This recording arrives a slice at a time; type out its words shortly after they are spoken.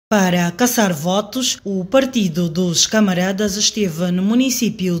Para caçar votos, o Partido dos Camaradas esteve no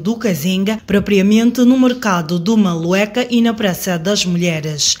município do Cazenga, propriamente no Mercado do Mpla e na Praça das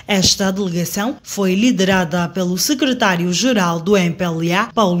Mulheres. Esta delegação foi liderada pelo Secretário-Geral do Mpla,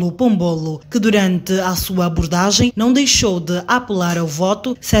 Paulo Pombolo, que durante a sua abordagem não deixou de apelar ao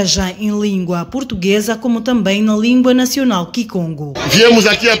voto, seja em língua portuguesa como também na língua nacional Kikongo. Viemos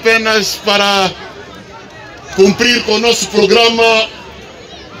aqui apenas para cumprir com o nosso programa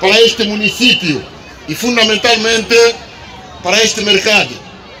para este município e fundamentalmente para este mercado.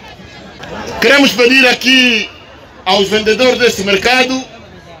 Queremos pedir aqui aos vendedores deste mercado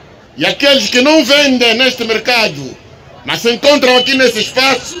e aqueles que não vendem neste mercado, mas se encontram aqui nesse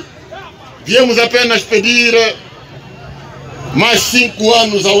espaço, viemos apenas pedir mais 5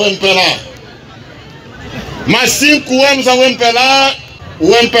 anos ao Mpla. Mais 5 anos ao Mpla,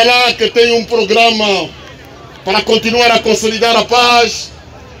 o Mpla que tem um programa para continuar a consolidar a paz,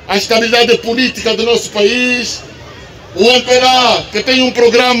 a estabilidade política do nosso país, o Mpla que tem um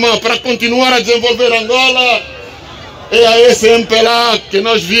programa para continuar a desenvolver Angola. É a esse Mpla que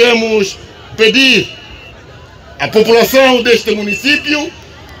nós viemos pedir à população deste município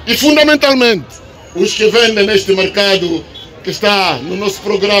e fundamentalmente os que vendem neste mercado que está no nosso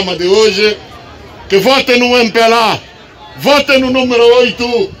programa de hoje, que votem no Mpla, votem no número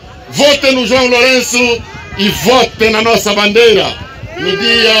 8, votem no João Lourenço e votem na nossa bandeira no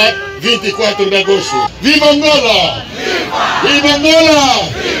dia 24 de agosto. Viva Angola! Viva Angola!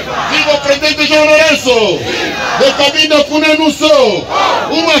 Viva o presidente João Lourenço! De cabida com só,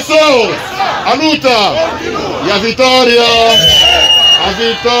 uma só, a luta e a vitória! A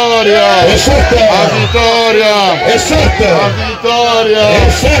vitória! É certa! A vitória! É certa! A vitória!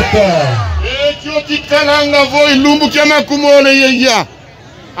 É certa! E que o Kikalanga voi lumbu que amakumole yeya.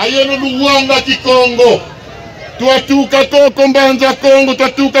 Ayeno luwanga Kikongo. Tuatuka koko mbanza Kongo,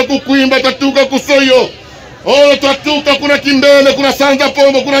 tuatuka kukwimba, tuatuka kusoyo. Oh, tuatuka kuna kimbele, kuna sanza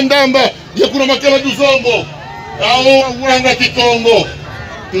pombo, kuna ndamba, ya kuna makela duzombo. Ao wanga Kikongo.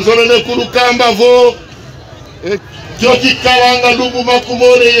 Tuzolele kulukamba vo. Kyo Kikalanga lumbu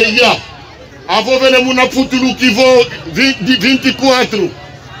makumole yeya. Avo vele muna futulu kivo 24.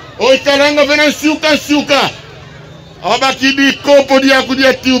 Oi Kalanga vena siuka. Abaki di kopo dia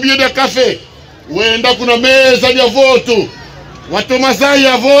kudia tiubia dia café. Wenda kuna meza ya voto. Watomazai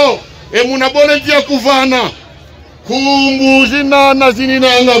avo emuna bole dia kuvana. Kumbu zinana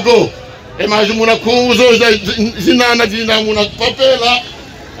zininanga go. Emajumuna kumbu zo zinana muna papela.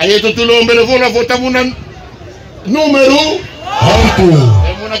 Ayeto tulombele vola vota muna número 8.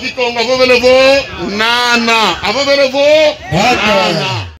 Emuna Kikonga vo vele vo nana. Avo vele vo nana.